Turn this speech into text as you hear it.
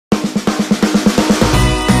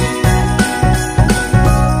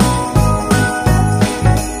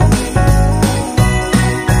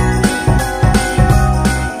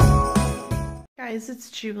guys,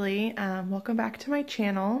 it's Julie. Welcome back to my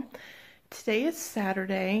channel. Today is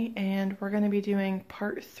Saturday and we're going to be doing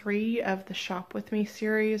part 3 of the Shop With Me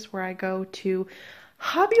series where I go to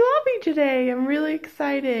Hobby Lobby today. I'm really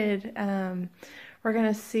excited. We're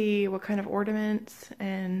going to see what kind of ornaments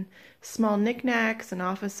and small knickknacks and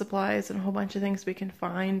office supplies and a whole bunch of things we can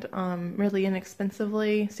find really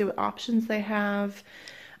inexpensively, see what options they have.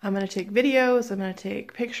 I'm going to take videos, I'm going to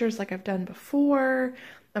take pictures like I've done before.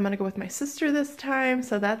 I'm going to go with my sister this time,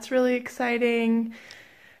 so that's really exciting.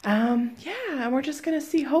 Yeah, and we're just going to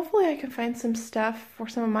see, hopefully I can find some stuff for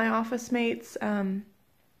some of my office mates. I'm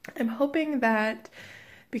hoping that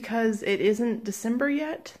because it isn't December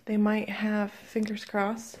yet, they might have, fingers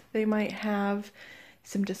crossed, they might have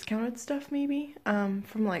some discounted stuff maybe,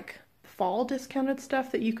 from like fall discounted stuff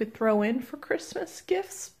that you could throw in for Christmas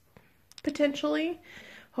gifts, potentially.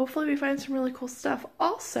 Hopefully we find some really cool stuff.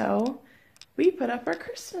 Also, we put up our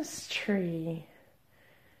Christmas tree.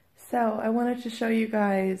 So I wanted to show you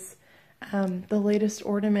guys the latest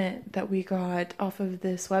ornament that we got off of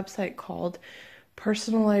this website called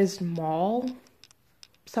Personalized Mall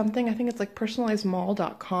something. I think it's like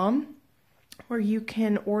personalizedmall.com, where you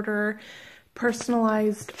can order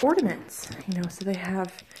personalized ornaments, you know, so they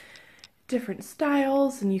have different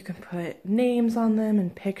styles and you can put names on them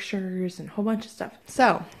and pictures and a whole bunch of stuff.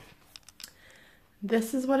 So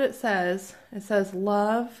this is what it says. It says,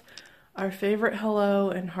 "Love, our favorite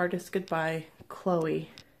hello and hardest goodbye,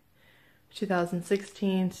 Chloe,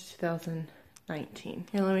 2016 to 2019.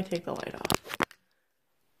 Here, let me take the light off.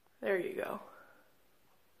 There you go.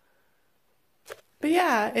 But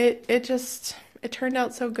yeah, it turned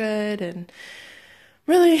out so good, and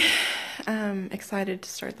really excited to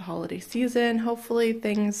start the holiday season. Hopefully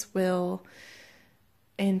things will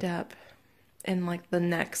end up in like the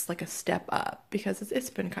next, like a step up, because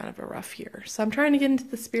it's been kind of a rough year. So I'm trying to get into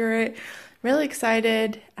the spirit, really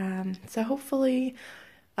excited. So hopefully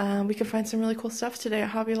we can find some really cool stuff today at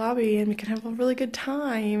Hobby Lobby and we can have a really good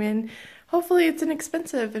time, and hopefully it's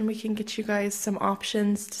inexpensive and we can get you guys some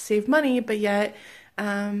options to save money, but yet,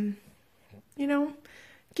 you know,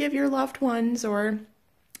 give your loved ones or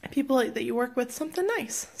people that you work with something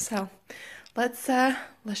nice. So let's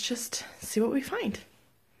just see what we find.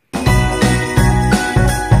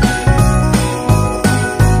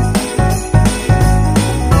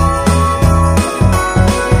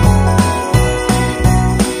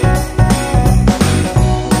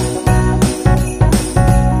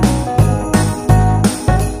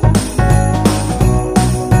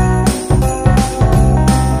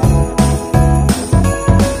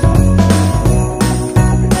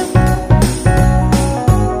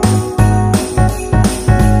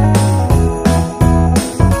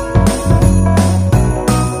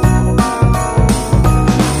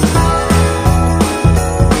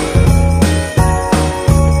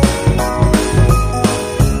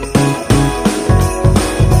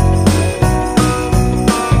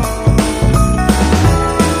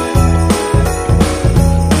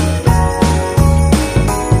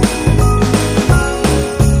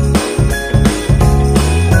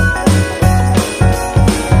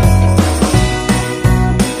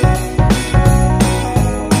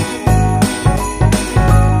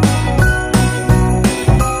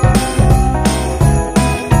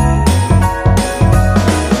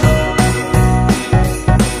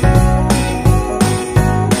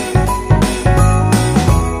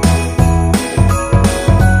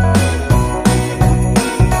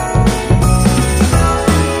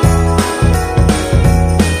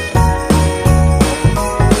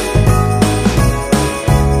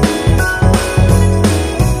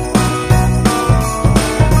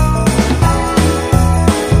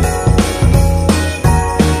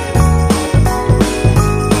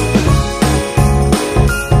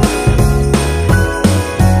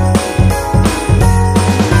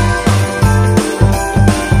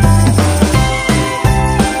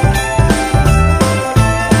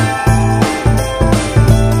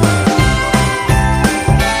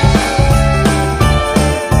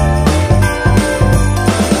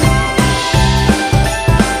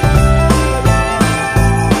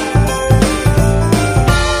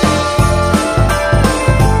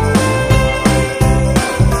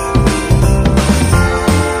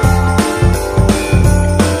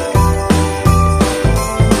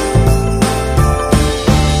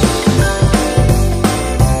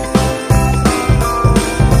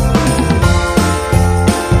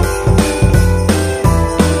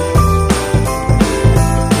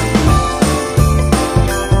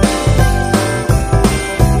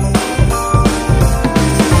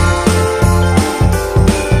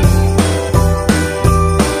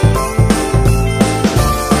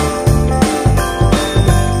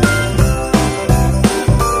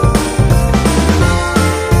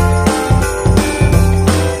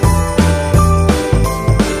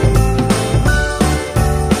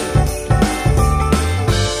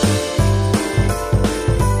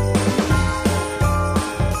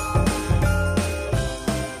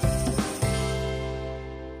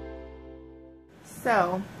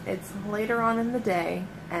 So it's later on in the day,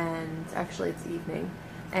 and actually it's evening,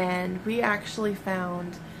 and we actually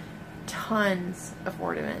found tons of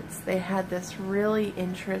ornaments. They had this really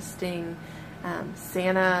interesting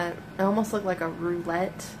Santa, it almost looked like a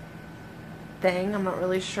roulette thing. I'm not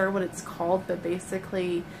really sure what it's called, but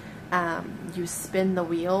basically you spin the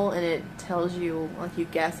wheel and it tells you, like, you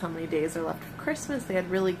guess how many days are left of Christmas. They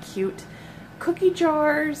had really cute cookie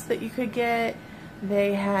jars that you could get.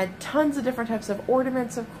 They had tons of different types of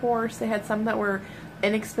ornaments, of course. They had some that were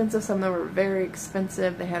inexpensive, some that were very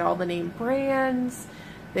expensive. They had all the name brands.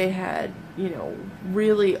 They had, you know,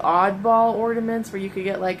 really oddball ornaments where you could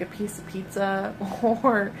get like a piece of pizza,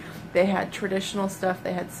 or they had traditional stuff.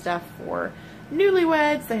 They had stuff for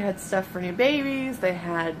newlyweds. They had stuff for new babies. They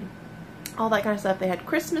had all that kind of stuff. They had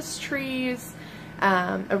Christmas trees.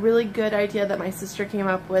 A really good idea that my sister came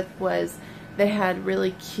up with was they had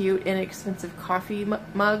really cute, inexpensive coffee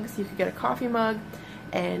mugs. You could get a coffee mug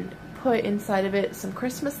and put inside of it some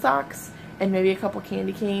Christmas socks and maybe a couple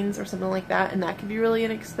candy canes or something like that, and that could be really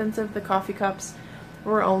inexpensive. The coffee cups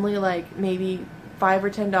were only like maybe $5 or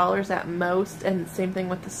 $10 at most, and same thing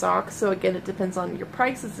with the socks. So again, it depends on your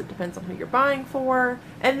prices, it depends on who you're buying for.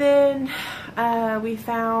 And then we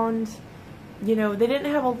found, you know, they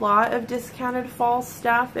didn't have a lot of discounted fall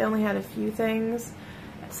stuff. They only had a few things,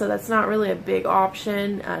 so that's not really a big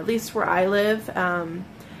option, at least where I live.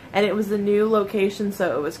 And it was a new location,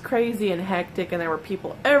 so it was crazy and hectic, and there were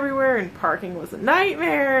people everywhere, and parking was a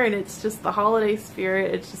nightmare, and it's just the holiday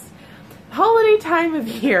spirit. It's just holiday time of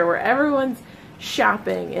year where everyone's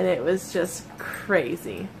shopping, and it was just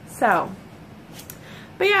crazy. So,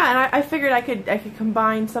 but yeah, and I figured I could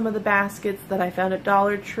combine some of the baskets that I found at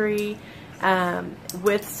Dollar Tree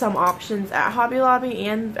with some options at Hobby Lobby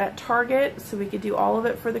and at Target, so we could do all of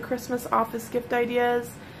it for the Christmas office gift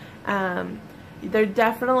ideas. They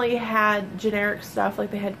definitely had generic stuff, like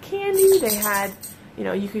they had candy, they had, you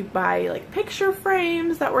know, you could buy like picture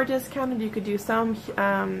frames that were discounted. You could do some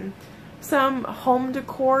home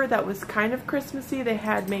decor that was kind of Christmassy. They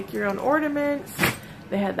had make your own ornaments.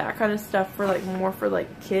 They had that kind of stuff for like more for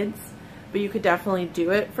like kids, but you could definitely do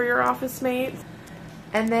it for your office mates.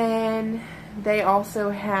 And then they also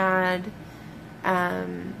had a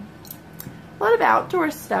lot of outdoor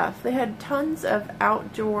stuff. They had tons of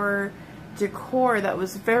outdoor decor that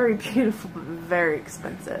was very beautiful but very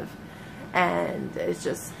expensive, and it's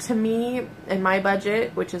just, to me, in my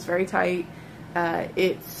budget, which is very tight,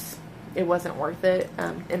 it wasn't worth it.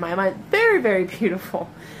 In my mind, very, very beautiful.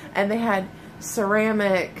 And they had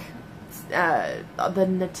ceramic, the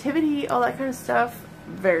nativity, all that kind of stuff,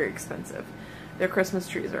 very expensive. Their Christmas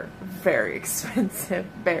trees are very expensive,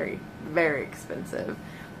 very, very expensive.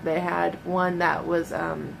 They had one that was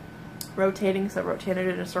rotating, so rotated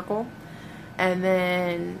in a circle. And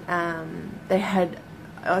then they had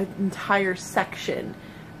an entire section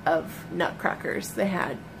of nutcrackers. They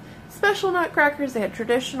had special nutcrackers, they had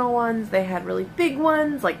traditional ones, they had really big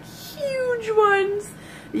ones, like huge ones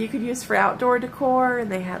that you could use for outdoor decor,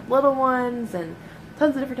 and they had little ones, and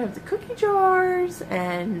tons of different types of cookie jars,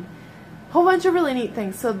 and a whole bunch of really neat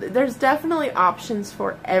things. So there's definitely options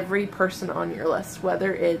for every person on your list,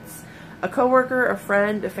 whether it's a coworker, a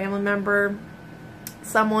friend, a family member,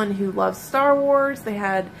 someone who loves Star Wars. They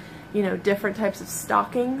had, you know, different types of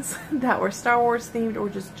stockings that were Star Wars themed or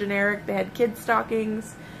just generic. They had kid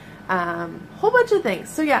stockings, whole bunch of things.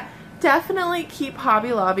 So yeah, definitely keep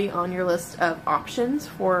Hobby Lobby on your list of options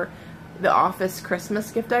for the office Christmas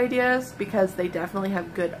gift ideas, because they definitely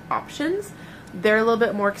have good options. They're a little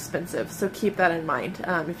bit more expensive, so keep that in mind.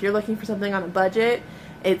 If you're looking for something on a budget,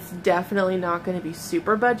 it's definitely not going to be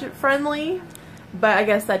super budget friendly. But I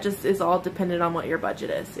guess that just is all dependent on what your budget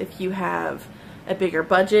is. If you have a bigger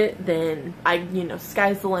budget, then you know,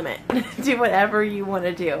 sky's the limit. Do whatever you want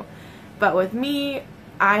to do. But with me,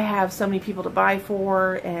 I have so many people to buy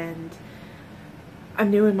for, and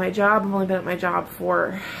I'm new in my job. I've only been at my job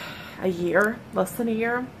for a year, less than a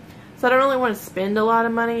year. So I don't really want to spend a lot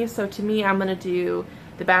of money. So to me, I'm going to do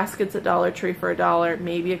the baskets at Dollar Tree for $1,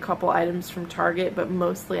 maybe a couple items from Target, but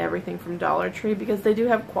mostly everything from Dollar Tree, because they do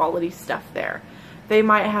have quality stuff there. They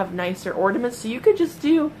might have nicer ornaments, so you could just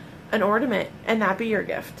do an ornament and that be your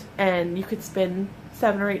gift, and you could spend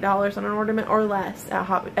 $7 or $8 on an ornament or less at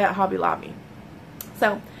Hobby Lobby.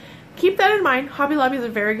 So keep that in mind. Hobby Lobby is a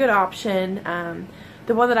very good option.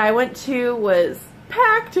 The one that I went to was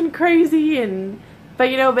packed and crazy, but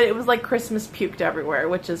it was like Christmas puked everywhere,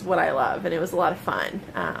 which is what I love, and it was a lot of fun.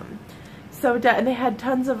 And they had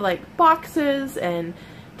tons of like boxes and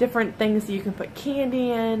different things that you can put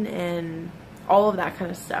candy in and all of that kind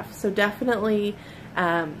of stuff. So definitely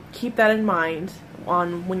keep that in mind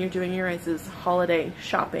on when you're doing your guys' holiday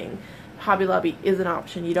shopping. Hobby Lobby is an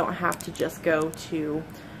option. You don't have to just go to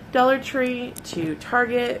Dollar Tree, to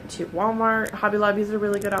Target, to Walmart. Hobby Lobby is a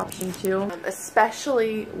really good option too,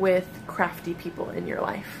 especially with crafty people in your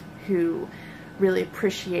life who really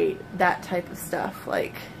appreciate that type of stuff.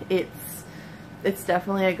 Like, it's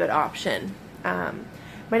definitely a good option.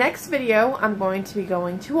 My next video, I'm going to be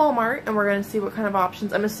going to Walmart and we're going to see what kind of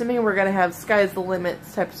options. I'm assuming we're going to have sky's the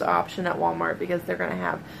limits types of option at Walmart, because they're going to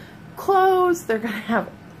have clothes, they're going to have,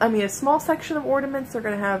 I mean, a small section of ornaments, they're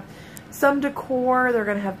going to have some decor, they're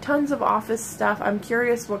going to have tons of office stuff. I'm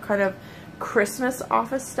curious what kind of Christmas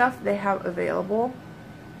office stuff they have available.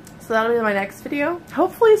 So that'll be my next video.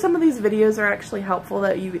 Hopefully some of these videos are actually helpful,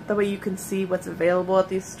 that way you can see what's available at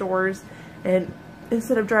these stores, and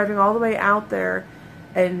instead of driving all the way out there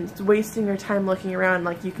and wasting your time looking around,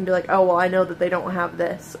 like, you can be like, oh, well, I know that they don't have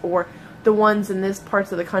this, or the ones in this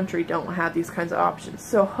parts of the country don't have these kinds of options.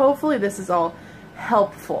 So hopefully this is all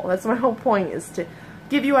helpful. That's my whole point, is to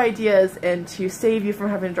give you ideas and to save you from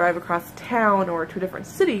having to drive across town or to a different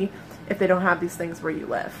city if they don't have these things where you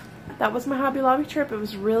live. That was my Hobby Lobby trip. It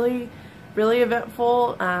was really, really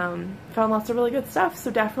eventful. Found lots of really good stuff,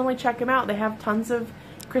 so definitely check them out. They have tons of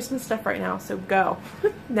Christmas stuff right now, so go.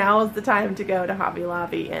 Now is the time to go to Hobby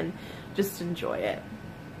Lobby and just enjoy it.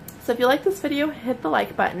 So if you like this video, hit the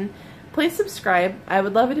like button. Please subscribe. I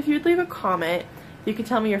would love it if you would leave a comment. You can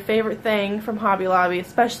tell me your favorite thing from Hobby Lobby,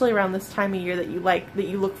 especially around this time of year that you like, that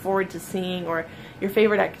you look forward to seeing, or your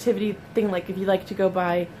favorite activity thing, like if you like to go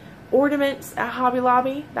buy ornaments at Hobby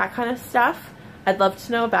Lobby, that kind of stuff. I'd love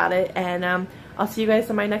to know about it, and I'll see you guys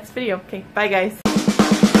in my next video. Okay, bye guys.